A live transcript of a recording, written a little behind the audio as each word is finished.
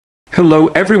Hello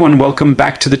everyone, welcome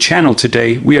back to the channel.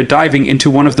 Today we are diving into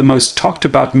one of the most talked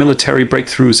about military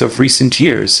breakthroughs of recent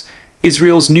years,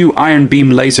 Israel's new Iron Beam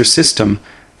laser system,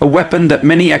 a weapon that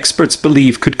many experts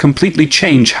believe could completely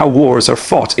change how wars are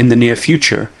fought in the near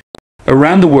future.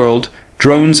 Around the world,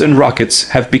 drones and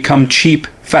rockets have become cheap,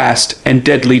 fast, and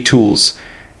deadly tools,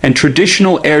 and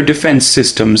traditional air defense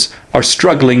systems are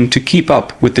struggling to keep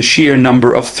up with the sheer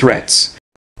number of threats.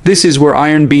 This is where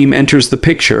Iron Beam enters the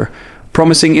picture,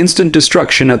 promising instant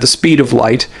destruction at the speed of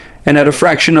light and at a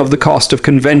fraction of the cost of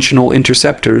conventional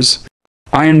interceptors.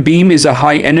 Iron Beam is a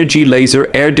high-energy laser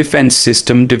air defense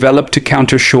system developed to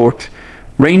counter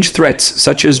short-range threats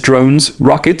such as drones,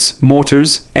 rockets,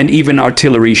 mortars, and even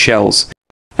artillery shells.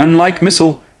 Unlike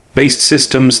missile-based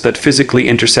systems that physically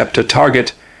intercept a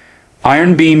target,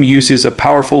 Iron Beam uses a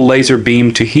powerful laser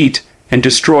beam to heat and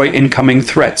destroy incoming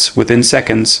threats within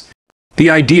seconds. The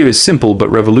idea is simple but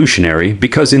revolutionary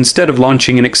because instead of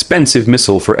launching an expensive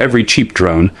missile for every cheap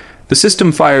drone, the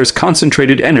system fires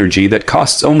concentrated energy that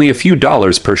costs only a few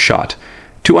dollars per shot.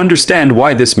 To understand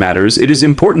why this matters, it is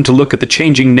important to look at the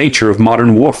changing nature of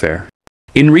modern warfare.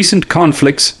 In recent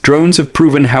conflicts, drones have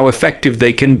proven how effective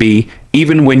they can be,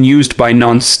 even when used by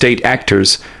non-state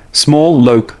actors. Small,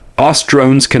 low-cost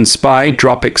drones can spy,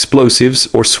 drop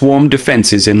explosives, or swarm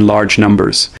defenses in large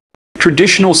numbers.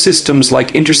 Traditional systems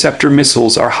like interceptor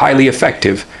missiles are highly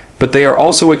effective, but they are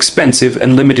also expensive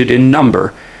and limited in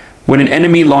number. When an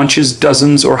enemy launches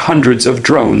dozens or hundreds of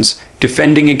drones,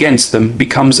 defending against them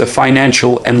becomes a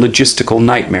financial and logistical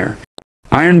nightmare.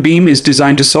 Iron Beam is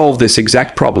designed to solve this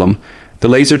exact problem. The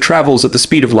laser travels at the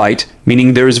speed of light,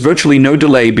 meaning there is virtually no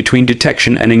delay between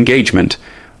detection and engagement.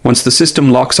 Once the system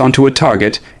locks onto a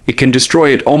target, it can destroy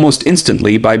it almost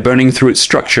instantly by burning through its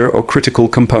structure or critical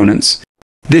components.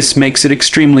 This makes it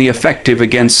extremely effective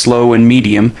against slow and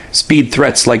medium-speed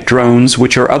threats like drones,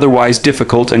 which are otherwise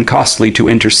difficult and costly to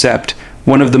intercept.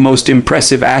 One of the most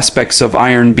impressive aspects of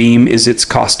Iron Beam is its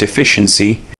cost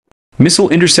efficiency. Missile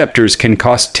interceptors can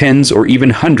cost tens or even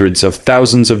hundreds of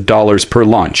thousands of dollars per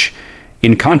launch.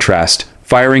 In contrast,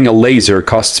 firing a laser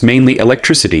costs mainly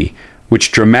electricity,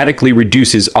 which dramatically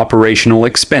reduces operational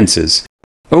expenses.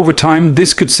 Over time,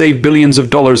 this could save billions of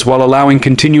dollars while allowing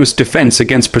continuous defense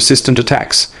against persistent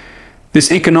attacks. This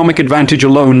economic advantage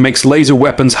alone makes laser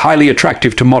weapons highly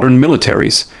attractive to modern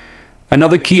militaries.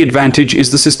 Another key advantage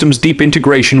is the system's deep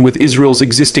integration with Israel's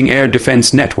existing air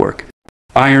defense network.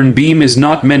 Iron Beam is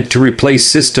not meant to replace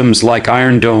systems like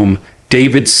Iron Dome,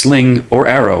 David's Sling, or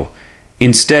Arrow.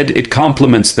 Instead, it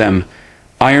complements them.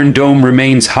 Iron Dome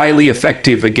remains highly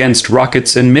effective against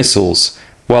rockets and missiles,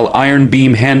 while Iron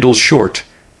Beam handles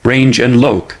short-range and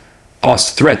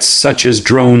low-cost threats such as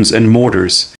drones and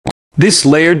mortars. This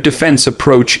layered defense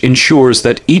approach ensures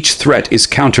that each threat is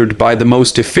countered by the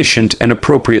most efficient and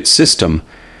appropriate system.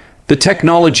 The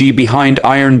technology behind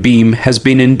Iron Beam has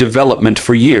been in development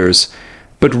for years,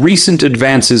 but recent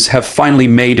advances have finally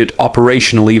made it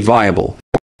operationally viable.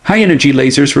 High-energy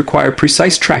lasers require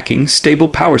precise tracking, stable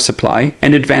power supply,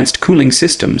 and advanced cooling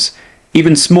systems.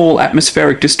 Even small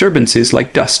atmospheric disturbances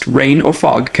like dust, rain, or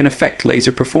fog can affect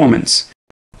laser performance.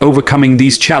 Overcoming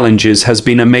these challenges has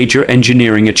been a major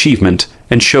engineering achievement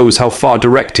and shows how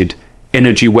far-directed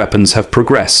energy weapons have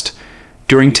progressed.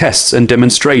 During tests and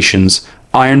demonstrations,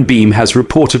 Iron Beam has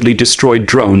reportedly destroyed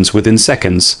drones within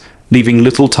seconds, leaving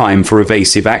little time for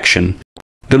evasive action.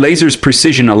 The laser's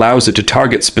precision allows it to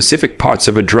target specific parts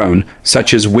of a drone,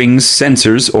 such as wings,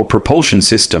 sensors, or propulsion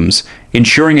systems,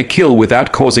 ensuring a kill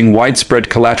without causing widespread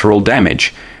collateral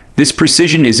damage. This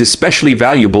precision is especially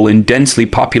valuable in densely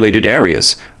populated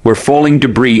areas, where falling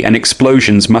debris and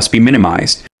explosions must be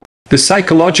minimized. The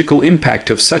psychological impact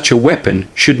of such a weapon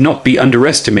should not be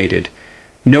underestimated.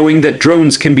 Knowing that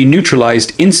drones can be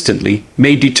neutralized instantly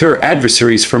may deter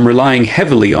adversaries from relying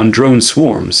heavily on drone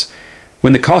swarms.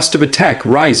 When the cost of attack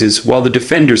rises while the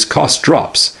defender's cost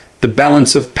drops, the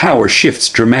balance of power shifts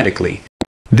dramatically.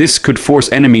 This could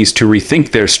force enemies to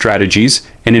rethink their strategies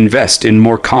and invest in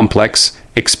more complex,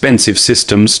 expensive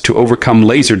systems to overcome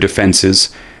laser defenses.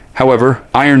 However,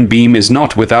 Iron Beam is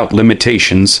not without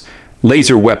limitations.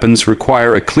 Laser weapons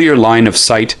require a clear line of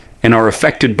sight and are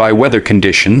affected by weather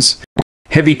conditions.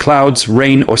 Heavy clouds,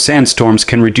 rain, or sandstorms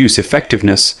can reduce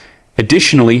effectiveness.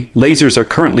 Additionally, lasers are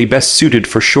currently best suited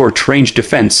for short-range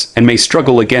defense and may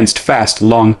struggle against fast,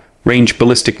 long-range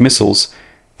ballistic missiles.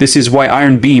 This is why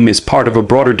Iron Beam is part of a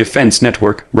broader defense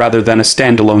network rather than a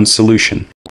standalone solution.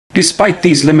 Despite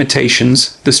these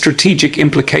limitations, the strategic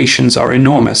implications are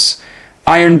enormous.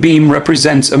 Iron Beam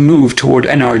represents a move toward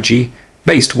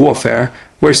energy-based warfare,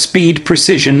 where speed,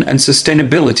 precision, and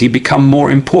sustainability become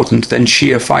more important than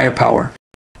sheer firepower.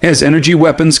 As energy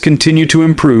weapons continue to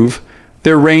improve,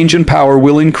 their range and power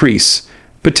will increase,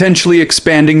 potentially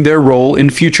expanding their role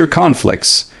in future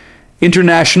conflicts.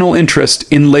 International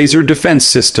interest in laser defense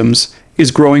systems is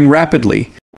growing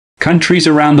rapidly. Countries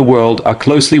around the world are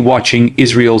closely watching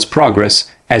Israel's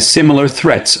progress as similar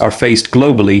threats are faced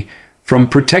globally, from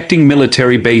protecting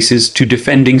military bases to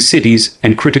defending cities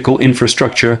and critical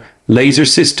infrastructure. Laser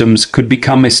systems could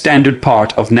become a standard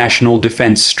part of national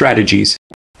defense strategies.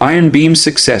 Iron Beam's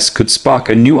success could spark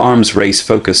a new arms race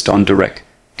focused on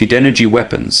directed energy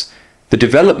weapons. The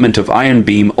development of Iron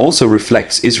Beam also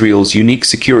reflects Israel's unique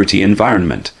security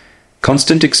environment.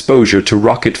 Constant exposure to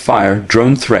rocket fire,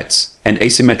 drone threats, and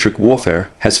asymmetric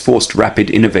warfare has forced rapid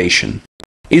innovation.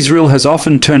 Israel has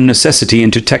often turned necessity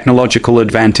into technological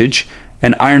advantage,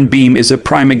 and Iron Beam is a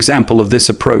prime example of this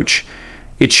approach.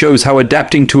 It shows how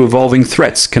adapting to evolving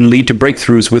threats can lead to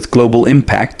breakthroughs with global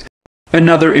impact.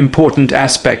 Another important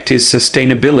aspect is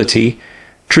sustainability.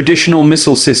 Traditional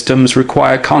missile systems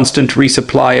require constant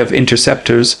resupply of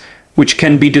interceptors, which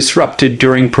can be disrupted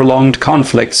during prolonged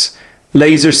conflicts.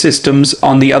 Laser systems,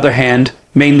 on the other hand,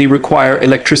 mainly require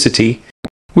electricity.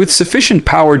 With sufficient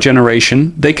power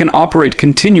generation, they can operate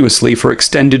continuously for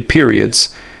extended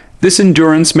periods. This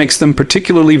endurance makes them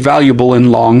particularly valuable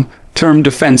in long-term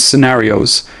defense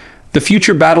scenarios. The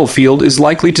future battlefield is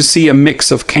likely to see a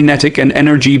mix of kinetic and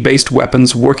energy-based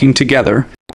weapons working together.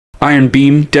 Iron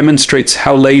Beam demonstrates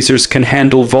how lasers can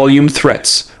handle volume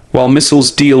threats, while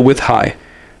missiles deal with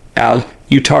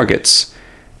high-value targets.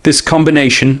 This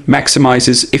combination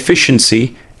maximizes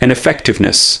efficiency and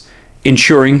effectiveness,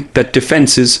 ensuring that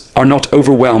defenses are not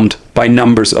overwhelmed by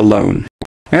numbers alone.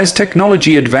 As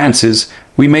technology advances,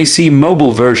 we may see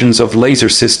mobile versions of laser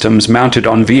systems mounted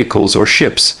on vehicles or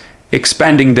ships,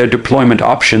 expanding their deployment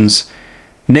options.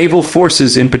 Naval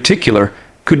forces in particular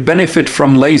could benefit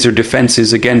from laser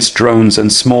defenses against drones and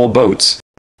small boats.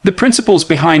 The principles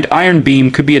behind Iron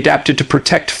Beam could be adapted to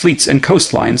protect fleets and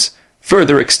coastlines,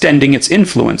 further extending its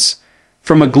influence.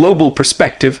 From a global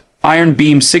perspective, Iron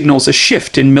Beam signals a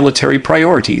shift in military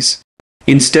priorities.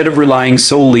 Instead of relying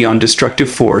solely on destructive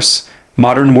force,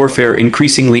 modern warfare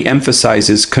increasingly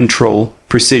emphasizes control,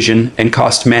 precision, and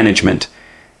cost management.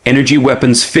 Energy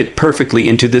weapons fit perfectly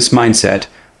into this mindset,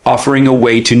 offering a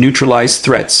way to neutralize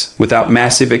threats without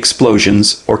massive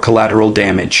explosions or collateral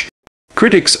damage.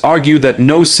 Critics argue that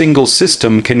no single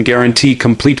system can guarantee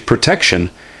complete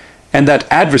protection, and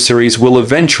that adversaries will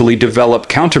eventually develop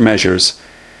countermeasures.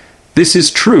 This is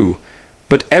true,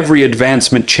 but every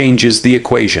advancement changes the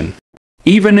equation.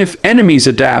 Even if enemies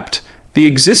adapt, the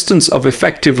existence of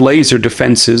effective laser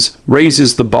defenses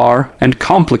raises the bar and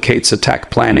complicates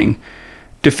attack planning.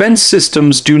 Defense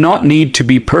systems do not need to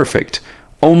be perfect,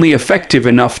 only effective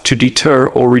enough to deter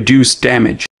or reduce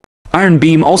damage. Iron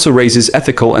Beam also raises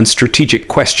ethical and strategic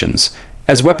questions.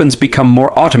 As weapons become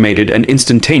more automated and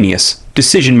instantaneous,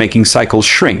 decision-making cycles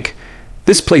shrink.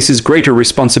 This places greater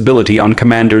responsibility on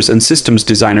commanders and systems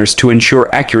designers to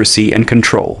ensure accuracy and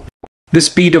control. The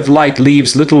speed of light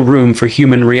leaves little room for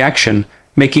human reaction,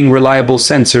 making reliable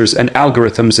sensors and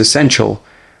algorithms essential.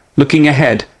 Looking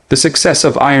ahead, the success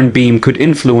of Iron Beam could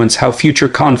influence how future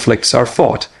conflicts are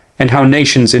fought and how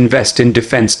nations invest in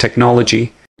defense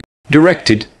technology.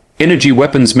 Directed energy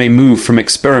weapons may move from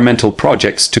experimental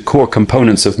projects to core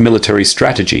components of military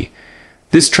strategy.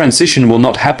 This transition will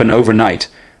not happen overnight,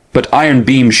 but Iron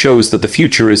Beam shows that the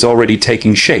future is already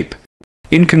taking shape.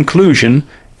 In conclusion,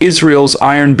 Israel's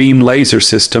Iron Beam laser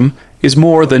system is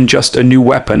more than just a new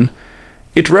weapon.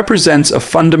 It represents a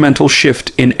fundamental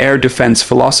shift in air defense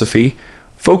philosophy,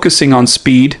 focusing on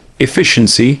speed,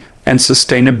 efficiency, and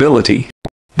sustainability.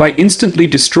 By instantly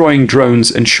destroying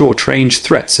drones and short-range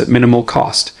threats at minimal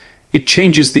cost, it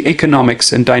changes the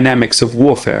economics and dynamics of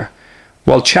warfare.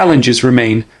 While challenges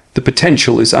remain, the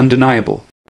potential is undeniable.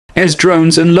 As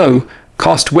drones and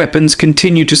low-cost weapons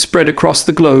continue to spread across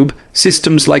the globe,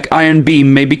 systems like Iron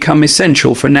Beam may become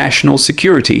essential for national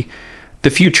security. The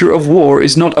future of war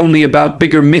is not only about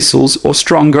bigger missiles or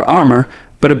stronger armor,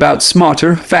 but about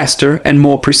smarter, faster, and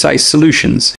more precise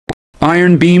solutions.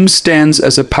 Iron Beam stands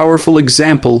as a powerful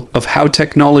example of how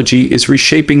technology is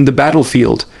reshaping the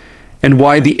battlefield, and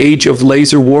why the age of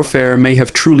laser warfare may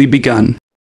have truly begun.